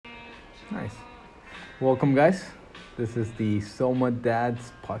Nice. Welcome, guys. This is the Soma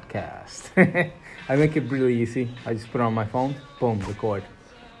Dads podcast. I make it really easy. I just put it on my phone, boom, record.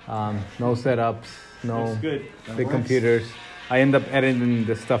 No setups, no Looks good. big computers. I end up editing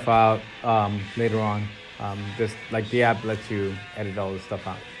the stuff out later on. Just like the app lets you edit all the stuff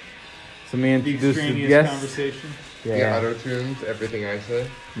out. So me The introduce the extraneous guest. conversation. Yeah, auto tunes everything I say.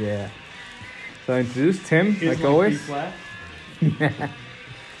 yeah. So I introduce Tim, His like might be always. flat.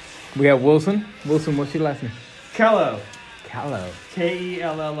 We have Wilson. Wilson, what's your last name? Kello. Callow.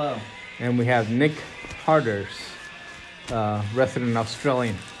 Kello. And we have Nick Harders, resident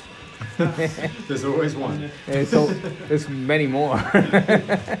Australian. There's always one. And so there's many more.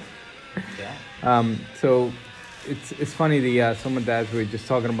 Yeah. So it's funny. Some of that we were just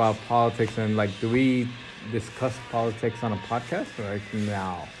talking about politics and like, do we discuss politics on a podcast or like,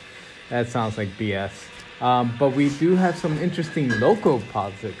 no? That sounds like BS. But we do have some interesting local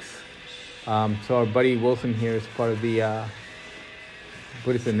politics. So our buddy Wilson here is part of the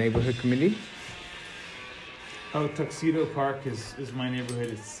what is the neighborhood committee? Oh, Tuxedo Park is my neighborhood.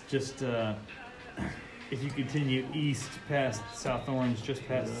 It's just if you continue east past South Orange, just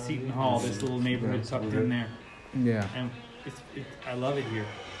past Seton Hall, this little neighborhood tucked in there, Yeah. and I love it here.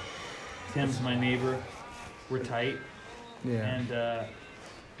 Tim's my neighbor. We're tight, Yeah. and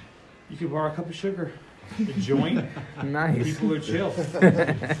you can borrow a cup of sugar, a joint. Nice. People are chill.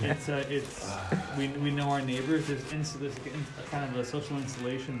 It's we know our neighbors. There's kind of a social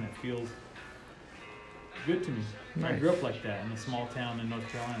insulation that feels good to me. I Nice. grew up like that in a small town in North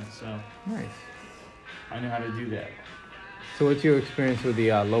Carolina, so Nice. I know how to do that. So what's your experience with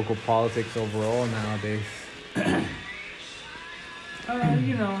the local politics overall nowadays? I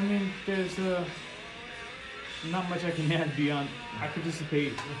mean, there's not much I can add beyond. I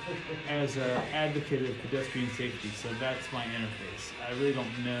participate as an advocate of pedestrian safety, so that's my interface. I really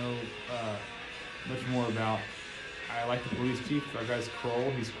don't know much more about. I like the police chief. Our guy's Kroll.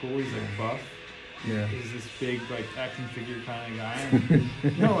 He's cool. He's like buff. Yeah. He's this big, like, action figure kind of guy.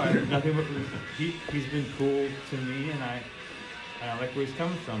 And, no, I nothing but he's been cool to me, and I like where he's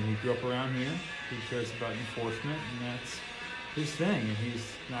coming from. He grew up around here. He cares about enforcement, and that's his thing. And he's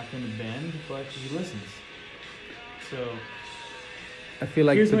not going to bend, but he listens. So I feel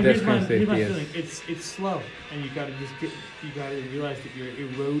like here's my pedestrian feeling. safety is. It's slow, and you got to realize that you're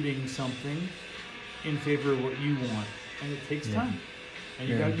eroding something in favor of what you want, and it takes time. And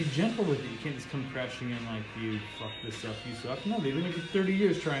you Yeah. gotta be gentle with it. You can't just come crashing in like, you fuck this up, you suck. No, they've been here for 30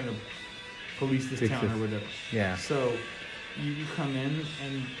 years trying to police this Fix town it. or whatever. Yeah. So you come in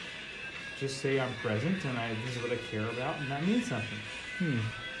and just say I'm present and this is what I care about, and that means something.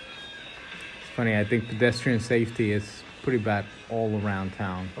 It's funny. I think pedestrian safety is pretty bad all around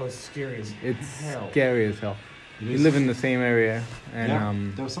town. Oh, it's scary as It's hell. scary as hell. It We is. live in the same area, and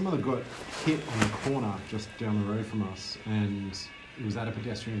Yeah, there was someone that got hit on the corner just down the road from us, and it was at a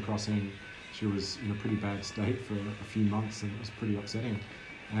pedestrian crossing. She was in a pretty bad state for a few months, and it was pretty upsetting.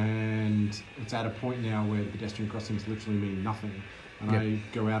 And it's at a point now where the pedestrian crossings literally mean nothing. And Yep. I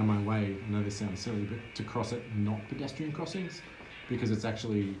go out of my way, I know this sounds silly, but to cross it not pedestrian crossings, because it's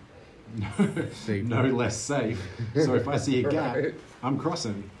actually Safe. no less safe. So if I see a gap, Right. I'm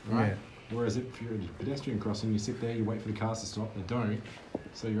crossing, right? Yeah. Whereas if you're at a pedestrian crossing, you sit there, you wait for the cars to stop, they don't.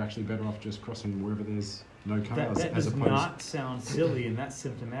 So you're actually better off just crossing wherever there's no cars, That as does opposed. not sound silly, and that's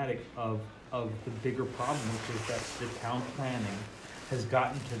symptomatic of the bigger problem, which is that the town planning has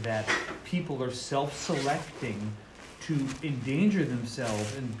gotten to that people are self-selecting to endanger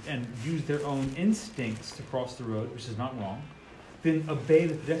themselves and use their own instincts to cross the road, which is not wrong, then obey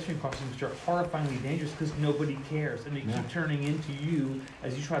the pedestrian crossings, which are horrifyingly dangerous because nobody cares, and they Yeah. keep turning into you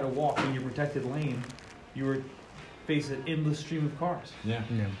as you try to walk in your protected lane. You face an endless stream of cars. Yeah.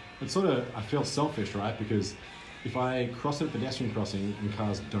 Yeah. It's sort of, I feel selfish, right? Because if I cross at a pedestrian crossing and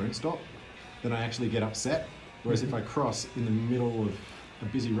cars don't stop, then I actually get upset. Whereas if I cross in the middle of a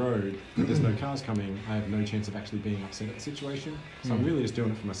busy road, but there's no cars coming, I have no chance of actually being upset at the situation. So I'm really just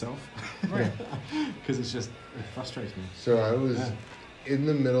doing it for myself. Right. Because it frustrates me. So I was Yeah. in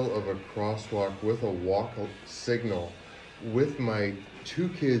the middle of a crosswalk with a walk signal with my two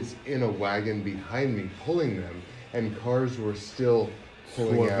kids in a wagon behind me pulling them, and cars were still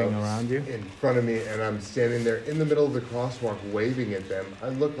pulling Swerving out around you? in front of me, and I'm standing there in the middle of the crosswalk waving at them. I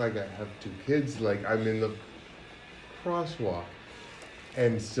look like I have two kids, like I'm in the crosswalk.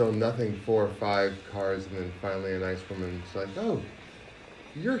 And still nothing, 4 or 5 cars, and then finally a nice woman's like, "Oh,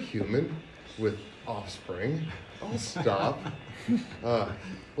 you're human with offspring. I'll stop."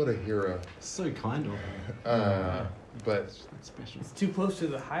 What a hero. So kind of her. but It's special. It's too close to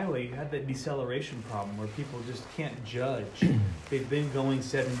the highway. You have that deceleration problem where people just can't judge. They've been going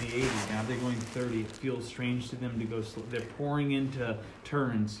 70, 80. Now they're going 30. It feels strange to them to go slow. They're pouring into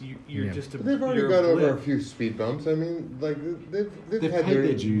turns. You're Yeah. just a. they've already you're got over a blip. few speed bumps. I mean, like they've They've had paid their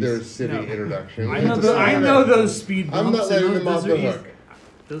their dues. their city No. introduction. I know. It's just I not know a- those speed bumps. I'm not letting and them off those the are easy. hook.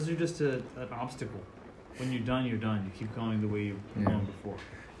 Those are just an obstacle. When you're done, you're done. You keep going the way you were Yeah. going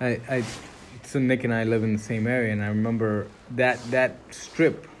before. So Nick and I live in the same area, and I remember that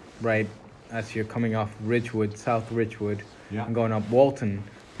strip, right, as you're coming off Ridgewood, South Ridgewood, Yeah. and going up Walton,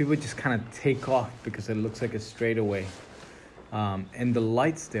 people just kind of take off because it looks like a straightaway. And the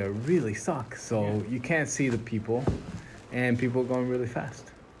lights there really suck, so Yeah. you can't see the people, and people are going really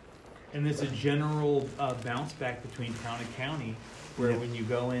fast. And there's a general bounce back between town and county, where Yeah. when you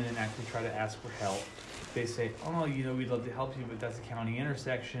go in and actually try to ask for help, they say, "Oh, you know, we'd love to help you, but that's a county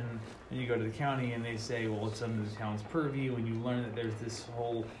intersection." And you go to the county, and they say, "Well, it's under the town's purview." And you learn that there's this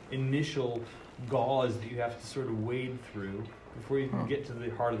whole initial gauze that you have to sort of wade through before you can Huh. get to the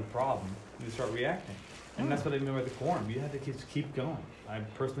heart of the problem. You start reacting, and that's what I mean by the quorum. You have to keep going. I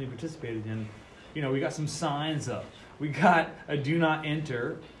personally participated in. You know, we got some signs up. We got a "Do Not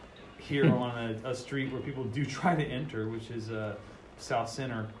Enter" here on a street where people do try to enter, which is South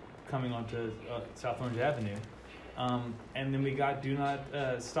Center, coming onto South Orange Avenue. And then we got "Do Not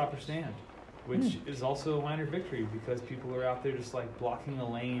Stop or Stand," which is also a minor victory because people are out there just like blocking a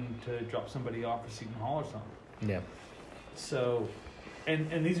lane to drop somebody off for Seton Hall or something. Yeah. So,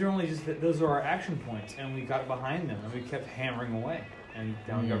 and these are only just, those are our action points, and we got behind them, and we kept hammering away, and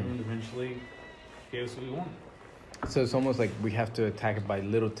town government eventually gave us what we wanted. So it's almost like we have to attack it by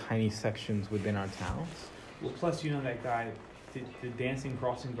little tiny sections within our towns. Well, plus, you know, that guy, the dancing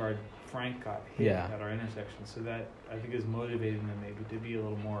crossing guard, Frank, got hit Yeah. at our intersection, so that, I think, is motivating them maybe to be a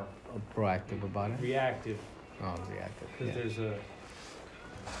little more Proactive about it. reactive, Oh, reactive. because Yeah. there's a,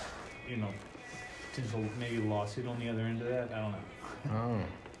 you know, potential maybe lawsuit on the other end of that, I don't know. Oh.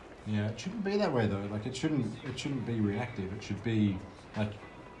 Yeah, it shouldn't be that way though. Like it shouldn't be reactive. It should be like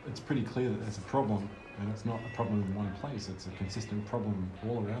it's pretty clear that there's a problem, and it's not a problem in one place. It's a consistent problem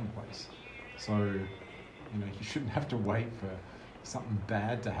all around the place. So, you know, you shouldn't have to wait for something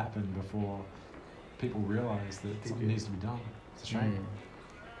bad to happen before people realise that They something do. needs to be done. It's a shame.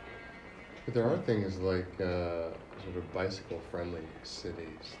 But there are things like sort of bicycle-friendly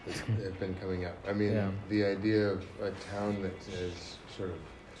cities that have been coming up. I mean, Yeah. the idea of a town that is sort of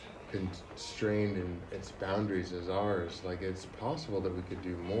constrained in its boundaries as ours, like it's possible that we could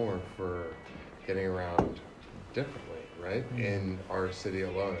do more for getting around differently, right? In our city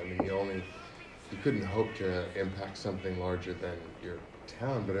alone. I mean, you couldn't hope to impact something larger than your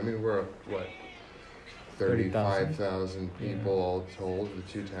town, but I mean, we're what, 30,000? 35,000 people all told, the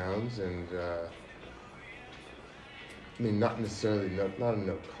two towns, and I mean, not necessarily not a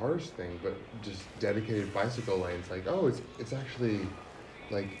no cars thing, but just dedicated bicycle lanes. Like, oh, it's actually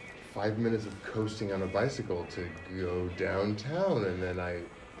like 5 minutes of coasting on a bicycle to go downtown, and then I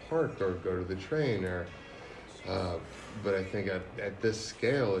park or go to the train, or. But I think at this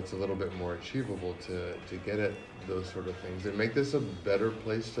scale, it's a little bit more achievable to get at those sort of things and make this a better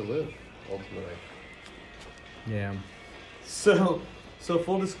place to live, ultimately. Yeah. So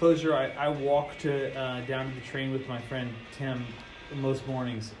full disclosure, I walk down to the train with my friend Tim most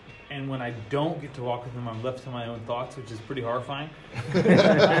mornings, and when I don't get to walk with him, I'm left to my own thoughts, which is pretty horrifying.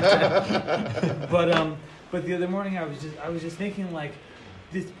 But the other morning, I was just thinking, like,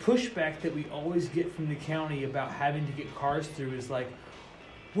 this pushback that we always get from the county about having to get cars through is like,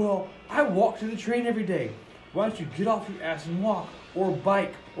 well, I walk to the train every day. Why don't you get off your ass and walk, or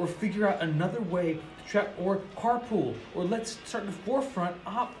bike, or figure out another way to or carpool, or let's start to forefront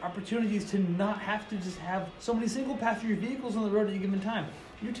opportunities to not have to just have so many single passenger vehicles on the road at a given time.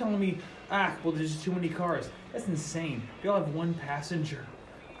 You're telling me, well, there's just too many cars. That's insane. They all have one passenger.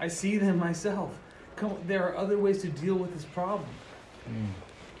 I see them myself. There are other ways to deal with this problem.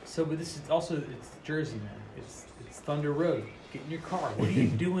 So, but this is also, it's Jersey, man. It's Thunder Road. Get in your car. What are you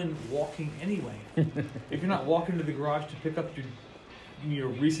doing walking anyway? If you're not walking to the garage to pick up your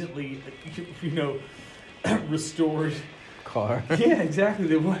recently, restored Car. yeah, exactly.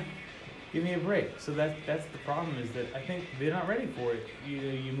 Give me a break. So that's the problem, is that I think they're not ready for it.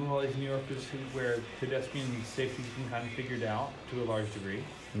 You move all these New Yorkers where pedestrian safety has been kind of figured out to a large degree.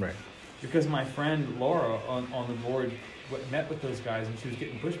 Right. Because my friend Laura on the board met with those guys, and she was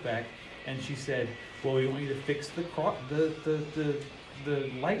getting pushback, and she said, "Well, we want you to fix the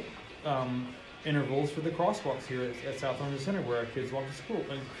light intervals for the crosswalks here at South Orange Center where our kids walk to school."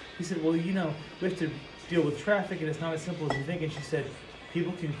 And he said, "Well, we have to deal with traffic, and it's not as simple as you think." And she said,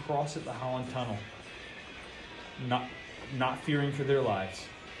 "People can cross at the Holland Tunnel." not fearing for their lives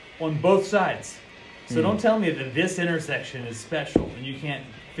on both sides. So don't tell me that this intersection is special and you can't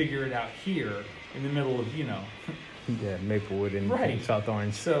figure it out here in the middle of, you know. Yeah, Maplewood and Right. South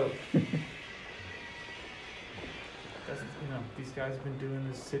Orange. So, that's, you know, these guys have been doing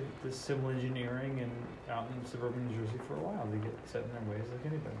this civil engineering and out in suburban New Jersey for a while. They get set in their ways like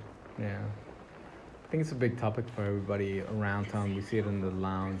anybody. Yeah. I think it's a big topic for everybody around town. We see it in the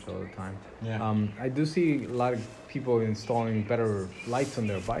lounge all the time. Yeah. I do see a lot of people installing better lights on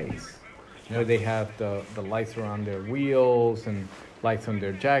their bikes, where they have the lights around their wheels and lights on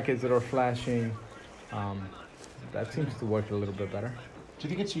their jackets that are flashing. That seems to work a little bit better. Do you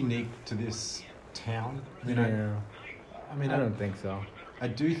think it's unique to this town? I mean, Yeah. I I don't think so. I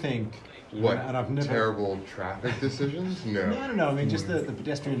do think. What, And I've never. terrible traffic decisions? No. No. I mean, just the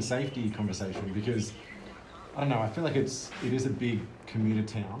pedestrian safety conversation, because I don't know. I feel like it is a big commuter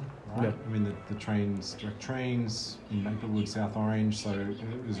town, right? Yep. I mean, the trains, direct trains in Maplewood, South Orange. So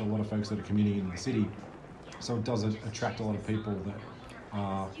there's a lot of folks that are commuting in the city. So it does attract a lot of people that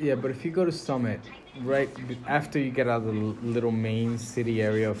are. Yeah, but if you go to Summit, right after you get out of the little main city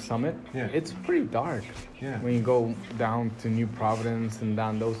area of Summit, Yeah. it's pretty dark. Yeah. When you go down to New Providence and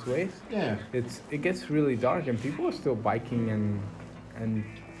down those ways, Yeah. it gets really dark, and people are still biking and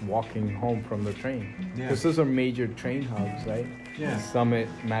walking home from the train. Yeah. Because those are major train hubs, right? Yeah. Summit,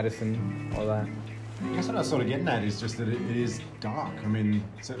 Madison, all that. I guess what I was sort of getting at is just that it is dark. I mean,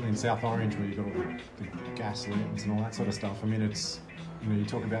 certainly in South Orange where you've got all the gas lamps and all that sort of stuff. I mean, it's, you know, you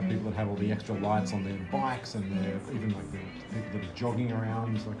talk about people that have all the extra lights on their bikes and they're even like the people that are jogging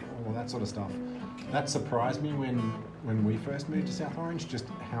around, like all of that sort of stuff. That surprised me when we first moved to South Orange, just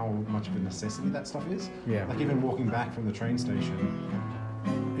how much of a necessity that stuff is. Yeah. Like even walking back from the train station,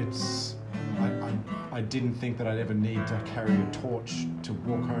 it's, I didn't think that I'd ever need to carry a torch to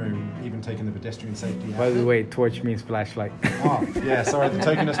walk home, even taking the pedestrian safety out. By the way, torch means flashlight. Oh, yeah, sorry, the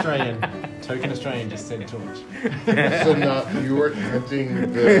token Australian just said torch. So now you were hunting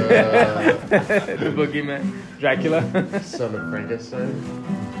the The boogeyman, Dracula. son of Frankenstein?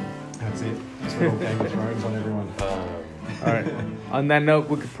 That's it. Just real Game of Thrones on everyone. All right. On that note,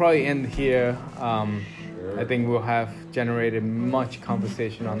 we could probably end here. I think we'll have generated much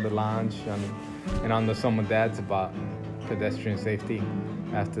conversation on the lounge and on the Summer Dads about pedestrian safety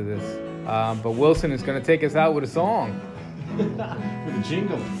after this. But Wilson is going to take us out with a song. With a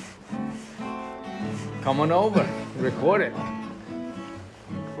jingle. Come on over. Record it.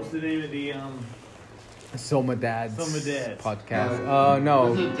 What's the name of the Summer Dads Summer Dads. podcast.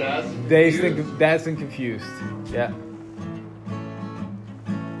 No. Is it Dad's Dads and Confused. Yeah.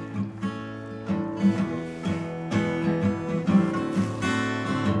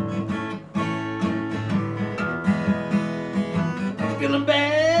 feeling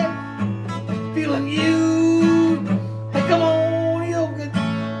bad, feeling you. Hey, come on,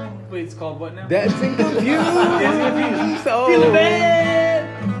 yoga. Wait, it's called what now? Dads and Confused. Dads and Confused. Oh. Feeling bad.